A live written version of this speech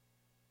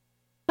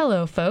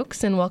Hello,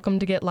 folks, and welcome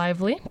to Get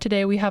Lively.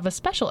 Today we have a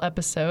special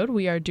episode.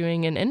 We are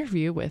doing an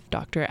interview with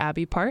Dr.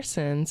 Abby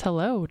Parsons.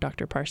 Hello,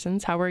 Dr.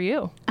 Parsons. How are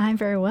you? I'm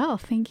very well,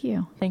 thank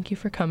you. Thank you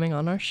for coming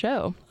on our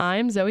show.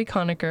 I'm Zoe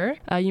Conacher.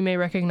 You may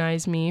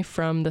recognize me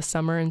from the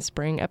summer and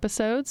spring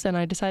episodes, and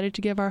I decided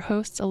to give our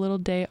hosts a little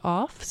day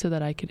off so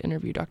that I could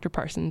interview Dr.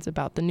 Parsons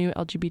about the new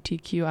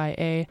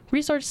LGBTQIA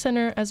Resource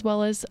Center as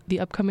well as the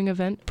upcoming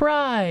event,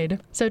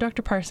 Pride. So,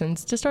 Dr.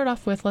 Parsons, to start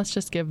off with, let's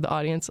just give the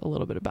audience a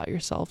little bit about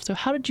yourself. So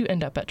how did you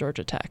end up at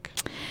Georgia Tech?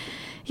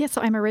 Yeah, so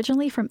I'm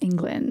originally from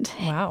England.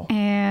 Wow.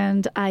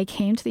 And I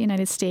came to the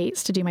United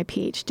States to do my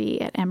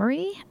PhD at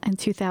Emory in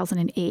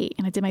 2008.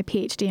 And I did my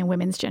PhD in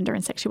women's gender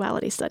and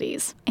sexuality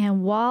studies.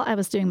 And while I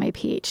was doing my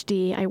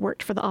PhD, I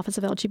worked for the Office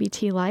of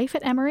LGBT Life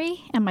at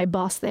Emory. And my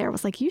boss there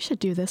was like, you should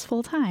do this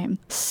full time.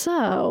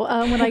 So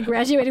when I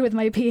graduated with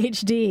my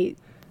PhD,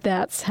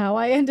 that's how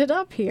I ended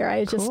up here.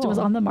 I just was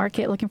on the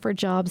market looking for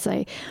jobs.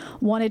 I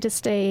wanted to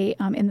stay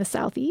in the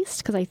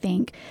Southeast because I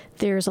think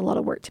there's a lot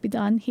of work to be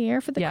done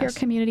here for the queer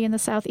community in the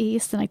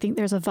Southeast. And I think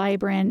there's a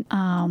vibrant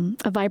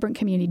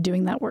community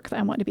doing that work that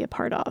I want to be a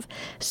part of.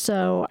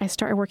 So I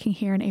started working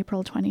here in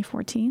April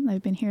 2014.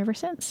 I've been here ever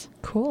since.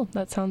 Cool.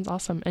 That sounds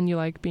awesome. And you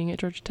like being at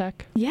Georgia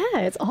Tech? Yeah,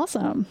 it's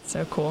awesome.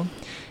 So cool.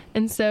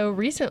 And so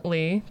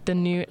recently, the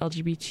new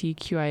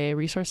LGBTQIA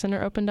Resource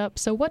Center opened up.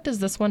 So what does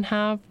this one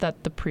have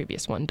that the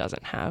previous one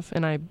doesn't have?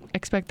 And I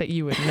expect that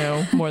you would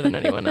know more than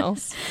anyone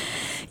else.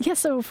 Yeah,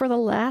 so for the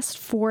last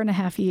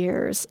 4.5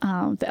 years,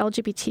 the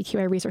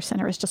LGBTQIA Resource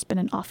Center has just been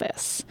an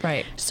office.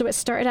 Right. So it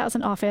started out as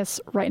an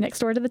office right next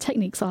door to the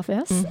Techniques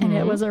office. And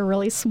it was a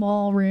really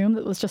small room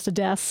that was just a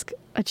desk,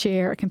 a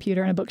chair, a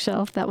computer, and a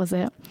bookshelf. That was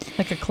it.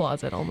 Like a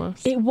closet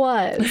almost. It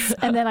was.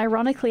 And then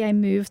ironically, I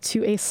moved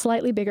to a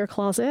slightly bigger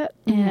closet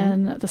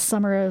in the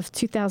summer of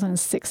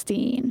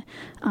 2016.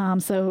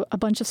 So a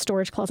bunch of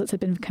storage closets had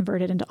been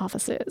converted into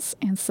offices.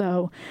 And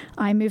so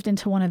I moved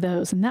into one of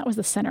those, and that was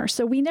the center.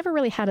 So we never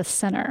really had a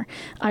center.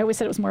 I always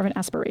said it was more of an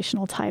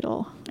aspirational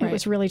title. It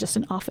was really just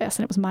an office,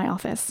 and it was my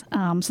office.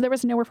 So there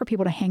was nowhere for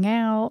people to hang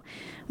out.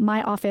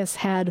 My office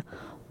had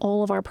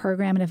all of our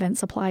program and event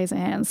supplies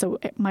in. So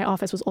my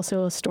office was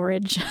also a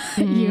storage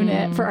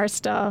unit for our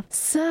stuff.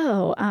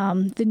 So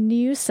the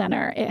new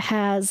center, it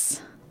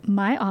has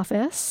my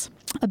office,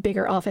 a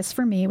bigger office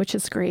for me, which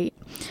is great.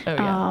 Oh,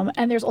 yeah.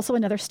 And there's also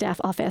another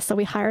staff office. So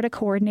we hired a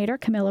coordinator,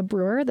 Camilla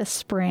Brewer, this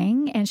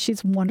spring, and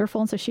she's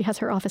wonderful. And so she has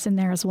her office in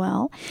there as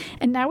well.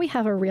 And now we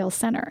have a real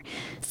center.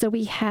 So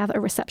we have a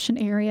reception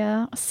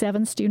area,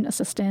 7 student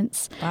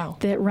assistants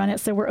that run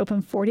it. So we're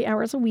open 40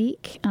 hours a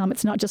week.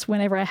 It's not just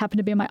whenever I happen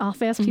to be in my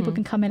office. People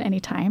can come in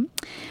anytime.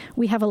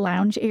 We have a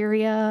lounge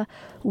area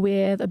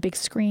with a big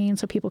screen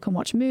so people can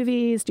watch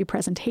movies, do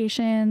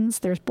presentations.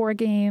 There's board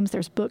games.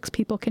 There's books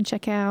people can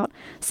check out,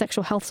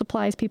 sexual health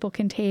supplies people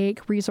can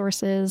take,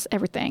 resources,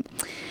 everything.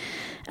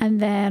 And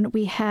then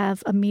we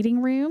have a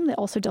meeting room that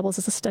also doubles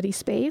as a study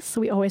space.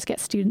 So we always get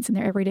students in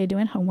there every day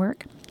doing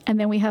homework. And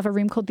then we have a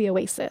room called the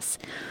Oasis,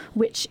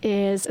 which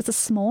it's a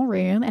small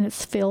room and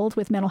it's filled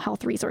with mental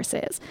health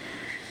resources.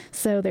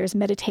 So there's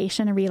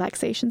meditation and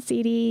relaxation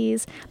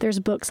CDs, there's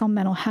books on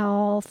mental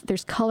health,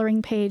 there's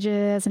coloring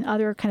pages and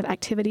other kind of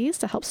activities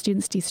to help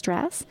students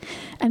de-stress.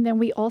 And then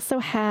we also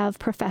have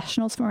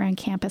professionals from around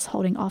campus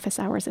holding office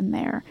hours in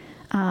there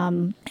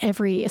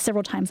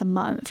several times a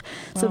month.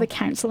 Wow. So the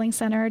counseling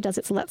center does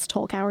its Let's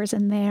Talk hours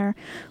in there.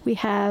 We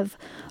have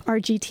our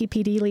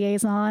GTPD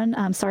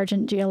liaison,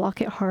 Sergeant Gia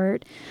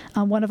Lockett-Hart.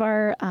 One of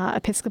our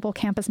Episcopal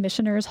campus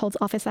missioners holds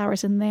office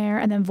hours in there.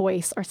 And then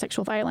Voice, our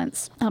sexual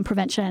violence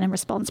prevention and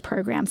response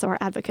program. So our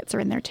advocates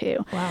are in there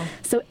too. Wow.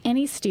 So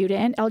any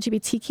student,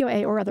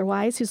 LGBTQIA or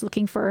otherwise, who's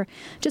looking for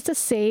just a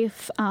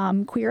safe,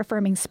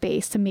 queer-affirming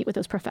space to meet with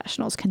those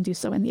professionals can do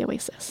so in the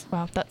Oasis.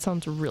 Wow, that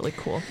sounds really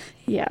cool.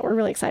 Yeah, we're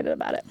really excited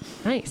about it.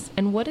 Nice.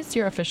 And what is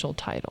your official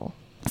title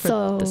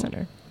for the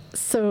center?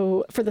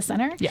 So for the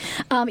center? Yeah.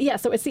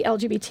 So it's the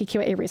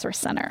LGBTQIA Resource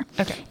Center.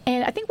 Okay.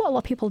 And I think what a lot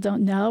of people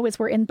don't know is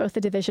we're in both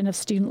the Division of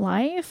Student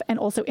Life and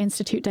also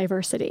Institute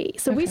Diversity.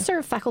 So we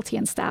serve faculty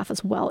and staff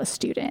as well as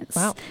students.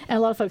 Wow. And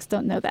a lot of folks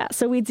don't know that.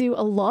 So we do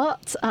a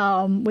lot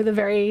with a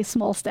very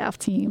small staff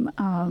team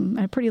and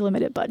a pretty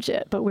limited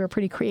budget, but we're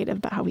pretty creative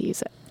about how we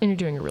use it. And you're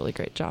doing a really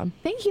great job.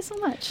 Thank you so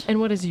much. And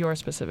what is your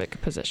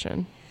specific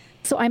position?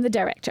 So I'm the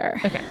director.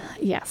 Okay.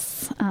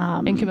 Yes.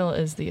 And Camilla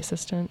is the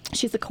assistant?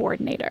 She's the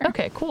coordinator.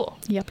 Okay, cool.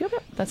 Yep.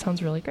 That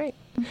sounds really great.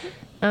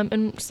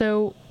 And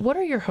so what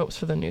are your hopes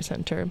for the new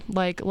center?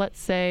 Like, let's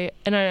say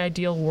in an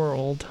ideal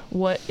world,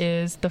 what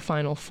is the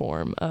final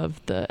form of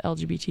the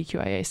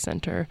LGBTQIA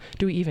center?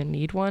 Do we even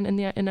need one in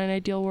an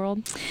ideal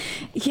world?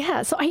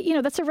 Yeah, so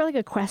that's a really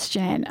good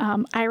question.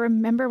 I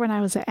remember when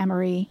I was at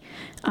Emory,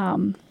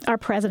 our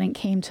president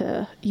came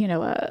to,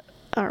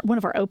 one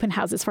of our open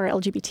houses for our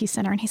LGBT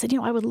center. And he said,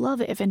 I would love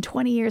it if in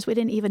 20 years we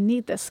didn't even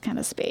need this kind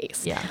of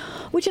space. Yeah.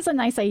 Which is a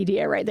nice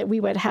idea, right? That we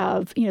would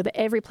have, that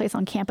every place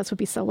on campus would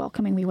be so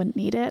welcoming we wouldn't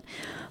need it.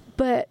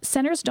 But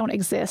centers don't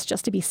exist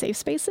just to be safe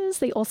spaces.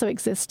 They also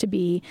exist to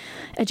be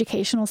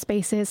educational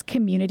spaces,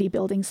 community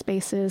building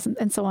spaces,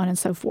 and so on and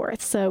so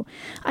forth. So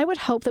I would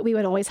hope that we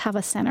would always have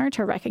a center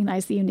to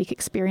recognize the unique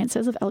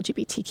experiences of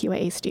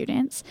LGBTQIA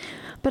students.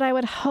 But I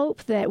would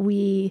hope that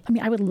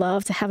I would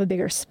love to have a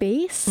bigger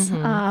space.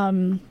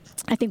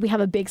 I think we have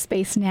a big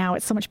space now.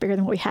 It's so much bigger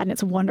than what we had, and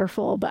it's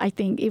wonderful. But I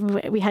think even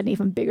if we had an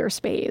even bigger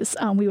space,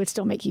 we would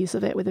still make use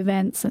of it with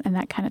events and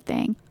that kind of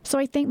thing. So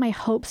I think my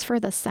hopes for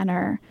the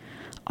center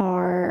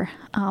are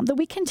that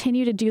we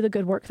continue to do the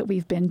good work that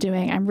we've been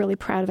doing. I'm really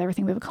proud of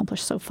everything we've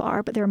accomplished so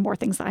far, but there are more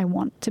things that I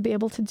want to be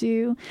able to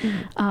do.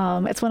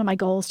 It's one of my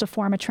goals to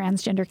form a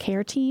transgender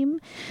care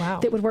team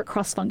that would work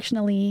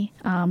cross-functionally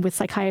with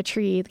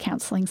psychiatry, the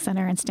counseling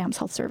center, and STAMPS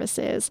Health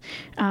Services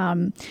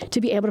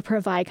to be able to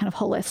provide kind of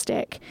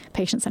holistic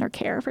patient-centered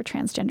care for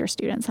transgender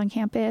students on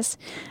campus.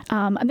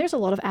 And there's a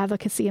lot of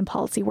advocacy and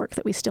policy work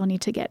that we still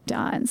need to get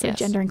done. So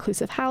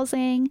gender-inclusive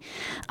housing.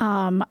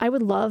 I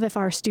would love if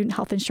our student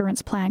health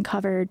insurance plan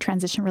covered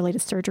transition-related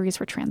surgeries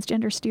for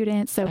transgender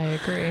students. So I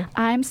agree.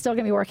 I'm still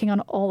going to be working on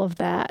all of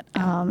that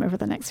over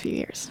the next few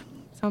years.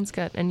 Sounds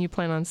good. And you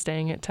plan on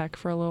staying at Tech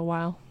for a little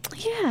while?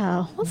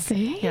 Yeah, we'll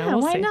see. Yeah,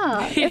 why see.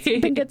 not? It's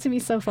been good to me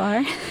so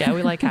far. Yeah,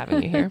 we like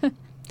having you here.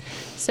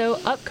 So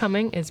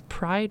upcoming is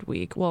Pride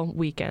Week,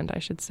 weekend, I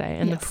should say,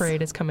 and the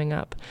parade is coming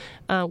up.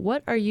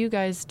 What are you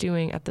guys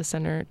doing at the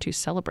center to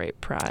celebrate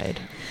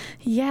Pride?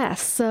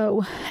 Yes.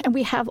 And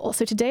we have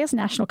also, today is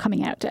National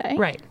Coming Out Day.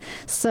 Right.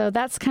 So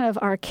that's kind of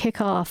our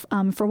kickoff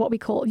for what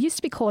it used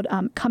to be called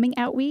Coming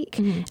Out Week.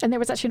 And there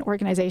was actually an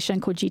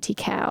organization called GT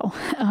Cow.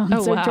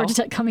 Georgia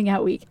Tech Coming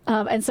Out Week.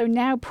 And so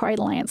now Pride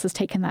Alliance has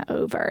taken that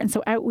over. And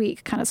so Out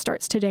Week kind of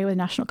starts today with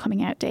National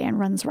Coming Out Day and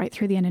runs right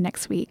through the end of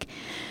next week.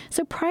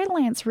 So Pride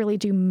Alliance really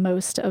do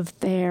most of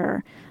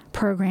their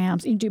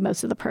programs. You do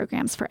most of the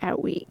programs for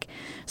Out Week.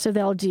 So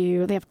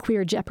they have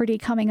Queer Jeopardy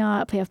coming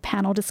up. They have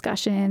panel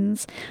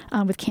discussions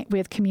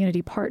with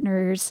community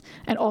partners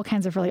and all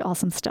kinds of really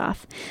awesome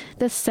stuff.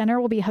 The center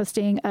will be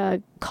hosting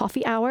a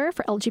coffee hour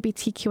for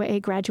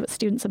LGBTQIA graduate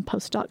students and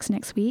postdocs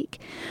next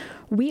week.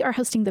 We are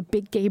hosting the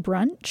Big Gay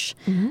Brunch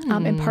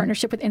in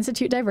partnership with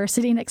Institute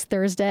Diversity next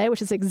Thursday,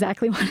 which is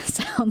exactly what it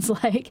sounds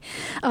like.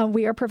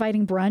 We are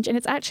providing brunch, and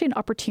it's actually an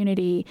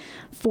opportunity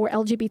for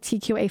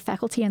LGBTQA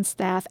faculty and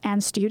staff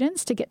and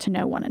students to get to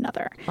know one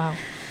another. Wow.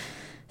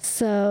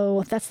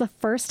 So that's the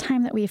first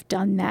time that we've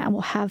done that, and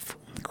we'll have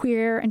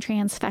queer and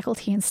trans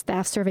faculty and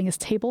staff serving as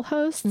table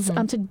hosts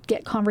to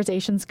get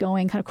conversations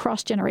going, kind of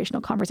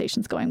cross-generational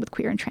conversations going with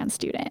queer and trans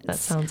students. That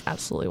sounds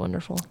absolutely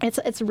wonderful.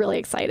 It's really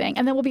exciting.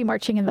 And then we'll be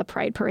marching in the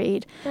Pride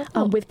Parade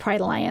with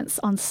Pride Alliance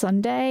on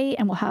Sunday,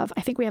 and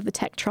I think we have the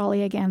Tech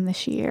Trolley again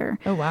this year.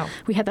 Oh, wow.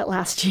 We had that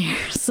last year.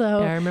 So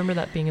yeah, I remember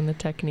that being in the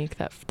Technique,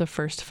 that the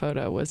first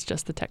photo was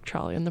just the Tech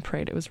Trolley in the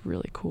parade. It was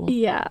really cool.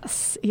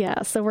 Yes.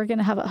 Yeah. So we're going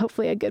to have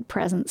hopefully a good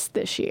presence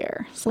this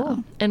year. So.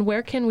 Cool. And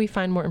where can we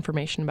find more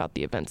information about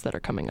the events that are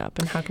coming up,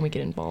 and how can we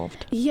get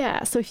involved?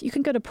 Yeah, so if you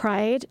can go to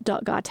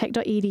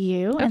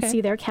pride.godtech.edu and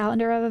see their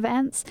calendar of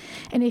events.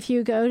 And if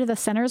you go to the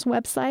center's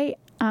website,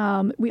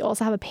 we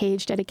also have a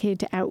page dedicated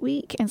to Out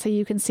Week, and so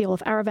you can see all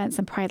of our events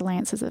and Pride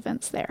Alliance's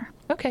events there.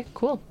 Okay,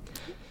 cool.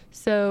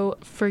 So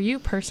for you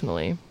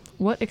personally,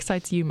 what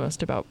excites you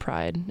most about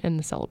Pride and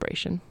the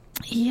celebration?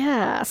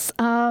 Yes.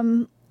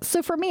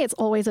 So for me, it's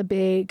always a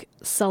big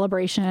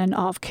celebration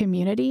of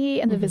community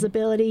and the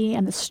visibility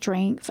and the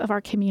strength of our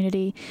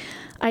community.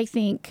 I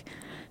think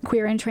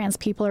queer and trans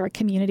people are a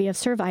community of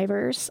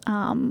survivors.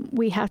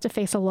 We have to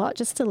face a lot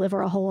just to live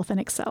our whole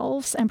authentic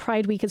selves. And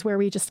Pride Week is where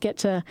we just get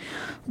to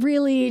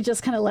really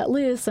just kind of let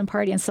loose and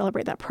party and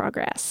celebrate that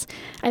progress.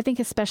 I think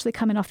especially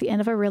coming off the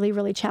end of a really,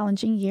 really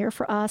challenging year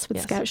for us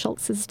with Scout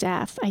Schultz's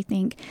death, I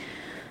think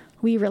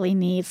we really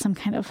need some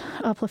kind of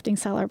uplifting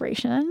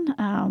celebration,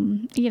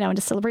 and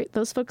to celebrate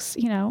those folks,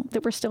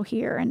 that we're still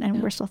here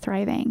and we're still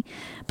thriving.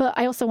 But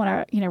I also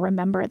want to,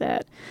 remember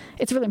that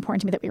it's really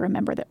important to me that we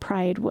remember that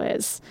Pride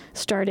was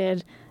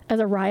started as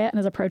a riot and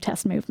as a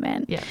protest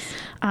movement. Yes.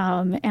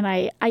 And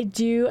I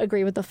do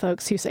agree with the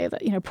folks who say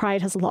that,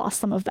 Pride has lost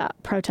some of that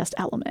protest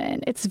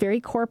element. It's very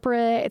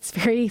corporate. It's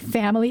very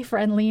family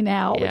friendly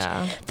now.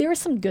 Yeah. Which there are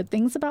some good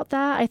things about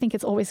that. I think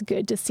it's always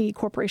good to see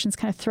corporations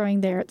kind of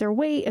throwing their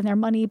weight and their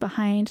money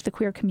behind the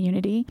queer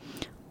community.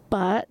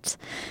 But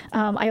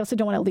I also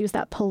don't want to lose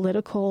that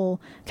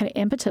political kind of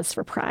impetus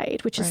for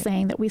Pride, which is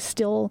saying that we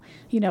still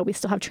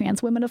have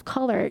trans women of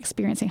color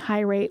experiencing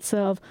high rates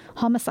of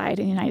homicide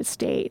in the United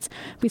States.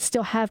 We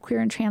still have queer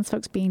and trans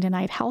folks being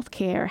denied health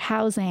care,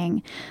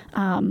 housing,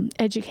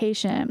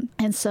 education.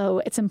 And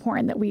so it's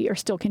important that we are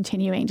still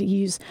continuing to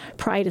use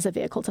Pride as a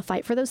vehicle to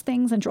fight for those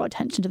things and draw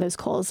attention to those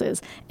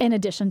causes in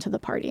addition to the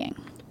partying.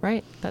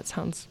 Right. That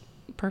sounds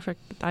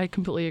perfect. I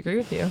completely agree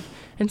with you.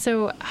 And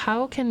so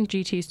how can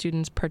GT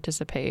students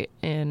participate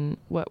in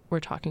what we're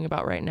talking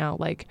about right now,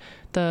 like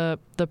the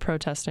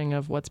protesting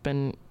of what's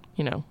been,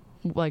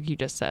 like you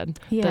just said,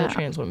 Yeah. the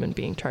trans women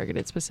being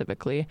targeted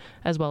specifically,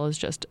 as well as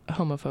just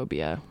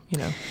homophobia,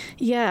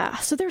 Yeah.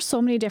 So there's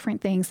so many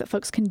different things that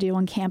folks can do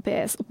on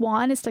campus.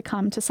 One is to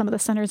come to some of the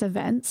center's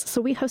events.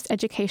 So we host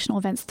educational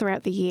events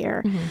throughout the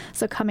year.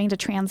 So coming to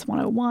Trans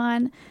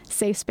 101,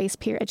 Safe Space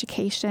Peer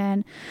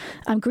Education.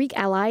 Greek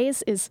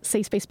Allies is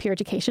Safe Space Peer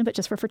Education, but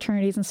just for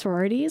fraternities and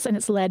sororities, and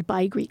it's led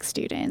by Greek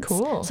students.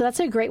 Cool. So that's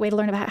a great way to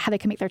learn about how they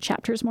can make their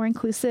chapters more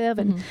inclusive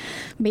and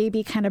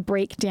maybe kind of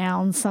break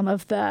down some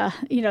of the,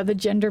 the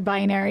gender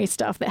binary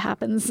stuff that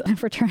happens in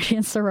fraternity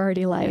and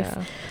sorority life.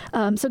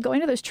 Yeah. So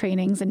going to those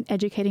trainings and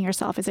educating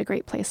yourself is a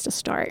great place to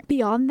start.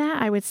 Beyond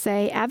that, I would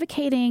say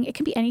advocating, it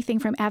can be anything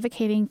from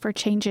advocating for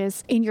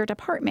changes in your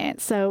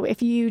department. So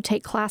if you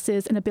take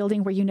classes in a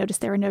building where you notice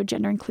there are no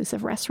gender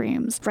inclusive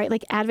restrooms, right?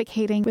 Like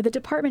advocating with the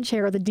department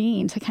chair or the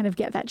dean to kind of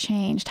get that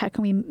changed. How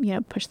can we,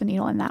 push the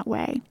needle in that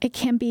way? It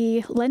can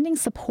be lending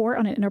support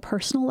on an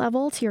interpersonal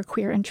level to your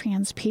queer and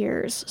trans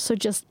peers. So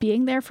just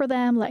being there for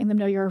them, letting them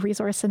know you're a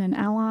resource and an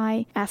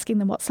ally, asking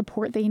them what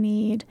support they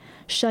need,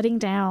 shutting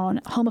down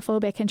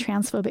homophobic and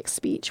transphobic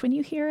speech when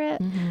you hear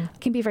it.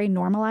 It can be very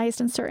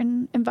normalized in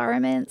certain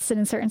environments and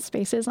in certain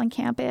spaces on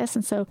campus.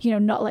 And so,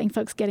 not letting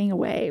folks getting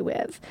away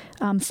with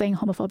saying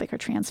homophobic or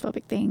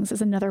transphobic things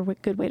is another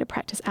good way to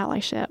practice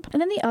allyship.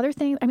 And then the other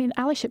thing,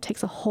 allyship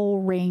takes a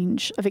whole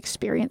range of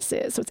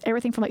experiences. So it's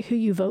everything from like who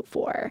you vote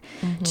for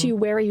to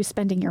where are you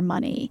spending your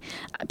money.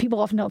 People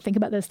often don't think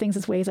about those things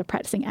as ways of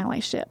practicing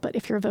allyship. But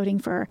if you're voting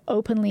for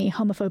openly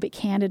homophobic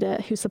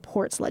candidate who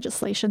supports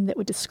legislation that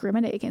would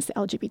discriminate against the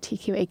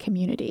LGBTQA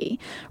community,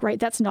 right?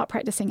 That's not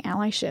practicing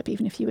allyship,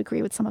 even if you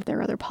agree with some of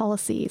their other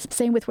policies.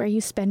 Same with where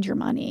you spend your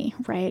money,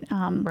 right?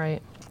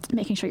 Right.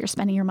 Making sure you're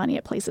spending your money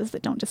at places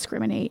that don't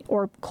discriminate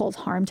or cause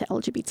harm to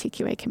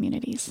LGBTQA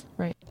communities.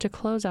 Right. To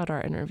close out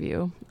our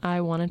interview,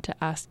 I wanted to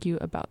ask you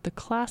about the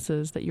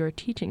classes that you're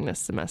teaching this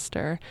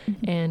semester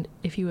and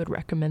if you would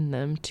recommend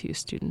them to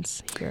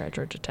students here at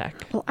Georgia Tech.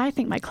 Well, I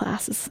think my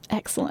class is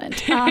excellent.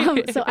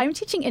 So I'm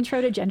teaching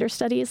Intro to Gender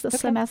Studies this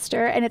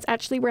semester, and it's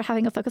actually, we're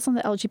having a focus on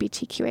the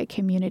LGBTQA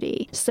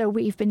community. So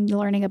we've been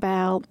learning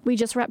about, we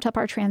just wrapped up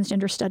our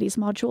transgender studies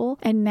module,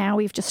 and now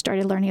we've just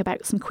started learning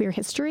about some queer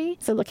history.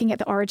 So looking at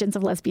the origins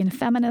of lesbian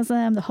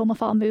feminism, the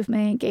homophile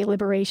movement, gay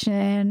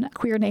liberation,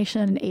 queer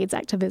nation, and AIDS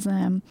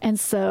activism. And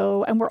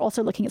we're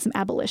also looking at some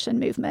abolition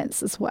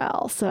movements as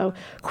well. So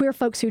queer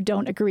folks who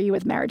don't agree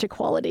with marriage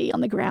equality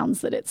on the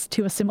grounds that it's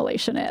too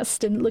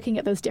assimilationist, and looking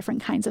at those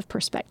different kinds of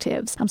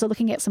perspectives. So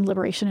looking at some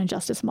liberation and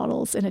justice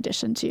models in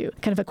addition to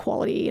kind of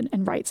equality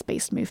and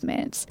rights-based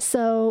movements.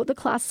 So the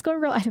class is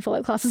going I feel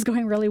like the class is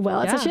going really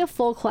well. It's actually a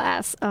full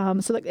class.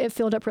 So it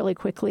filled up really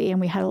quickly, and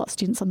we had a lot of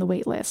students on the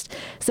wait list.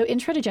 So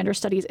Intro to Gender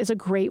Studies is a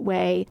great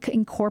way to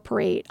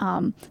incorporate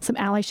some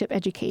allyship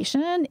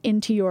education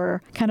into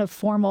your kind of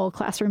formal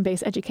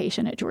classroom-based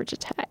education at Georgia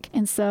Tech.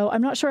 And so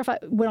I'm not sure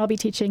when I'll be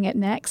teaching it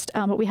next,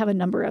 but we have a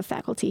number of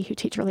faculty who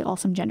teach really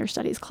awesome gender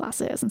studies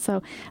classes. And so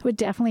I would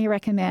definitely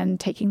recommend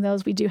taking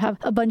those. We do have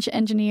a bunch of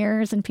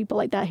engineers and people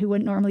like that who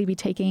wouldn't normally be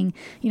taking,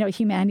 a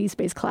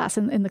humanities-based class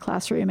in the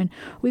classroom. And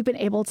we've been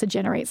able to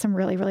generate some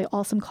really, really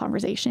awesome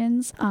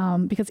conversations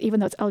because even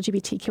though it's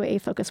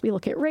LGBTQA focused, we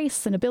look at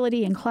race and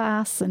ability and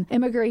class and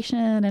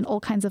immigration and all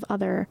kinds of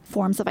other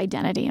forms of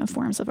identity and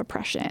forms of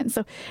oppression.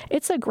 So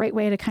it's a great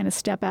way to kind of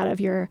step out of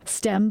your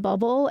STEM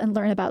bubble and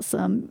learn about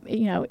some,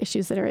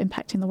 issues that are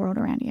impacting the world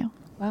around you.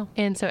 Wow.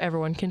 And so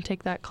everyone can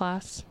take that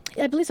class?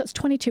 I believe so. It's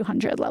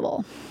 2200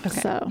 level. Okay,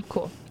 so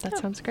cool. That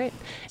sounds great.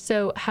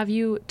 So have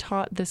you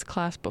taught this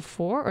class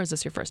before, or is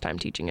this your first time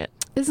teaching it?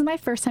 This is my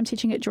first time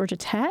teaching at Georgia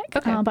Tech,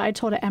 but I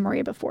taught at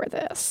Emory before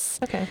this.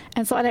 Okay.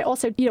 And so I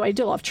also, I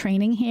do a lot of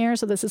training here.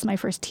 So this is my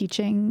first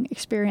teaching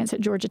experience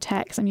at Georgia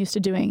Tech. So I'm used to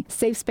doing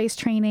safe space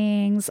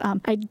trainings.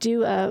 I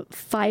do a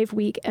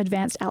 5-week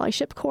advanced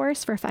allyship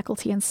course for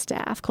faculty and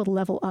staff called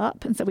Level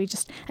Up. And so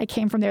I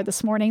came from there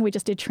this morning. We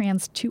just did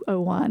Trans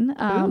 201.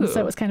 So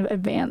it was kind of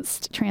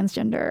advanced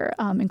transgender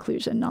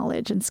inclusion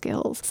knowledge and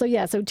skills.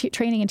 So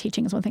training and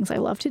teaching is one of the things I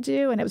love to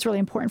do. And it was really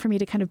important for me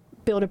to kind of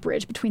build a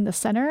bridge between the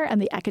center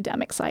and the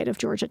academic side of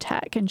Georgia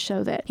Tech and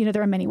show that,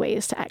 there are many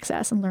ways to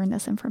access and learn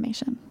this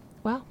information.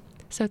 Wow.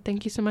 So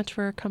thank you so much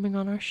for coming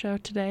on our show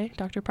today,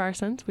 Dr.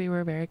 Parsons. We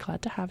were very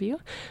glad to have you.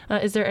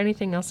 Is there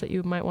anything else that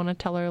you might want to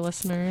tell our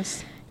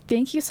listeners?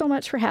 Thank you so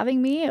much for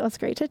having me. It was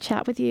great to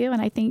chat with you. And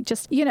I think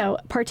just,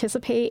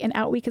 participate in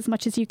Out Week as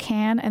much as you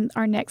can. And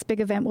our next big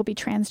event will be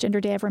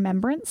Transgender Day of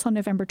Remembrance on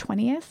November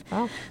 20th.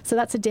 Oh. So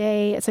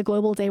it's a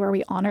global day where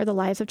we honor the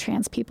lives of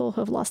trans people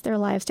who have lost their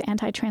lives to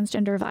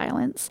anti-transgender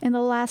violence in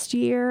the last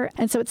year.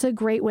 And so it's a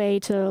great way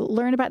to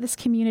learn about this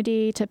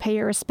community, to pay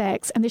your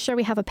respects. And this year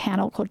we have a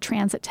panel called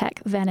Trans at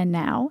Tech Then and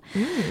Now.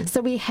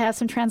 So we have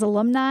some trans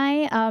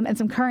alumni and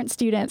some current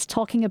students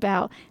talking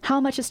about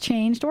how much has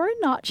changed or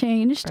not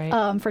changed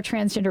for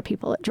transgender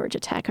people at Georgia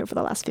Tech over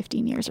the last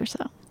 15 years or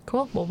so.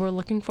 Cool. Well, we're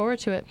looking forward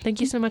to it.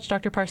 Thank you so much,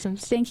 Dr.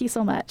 Parsons. Thank you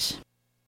so much.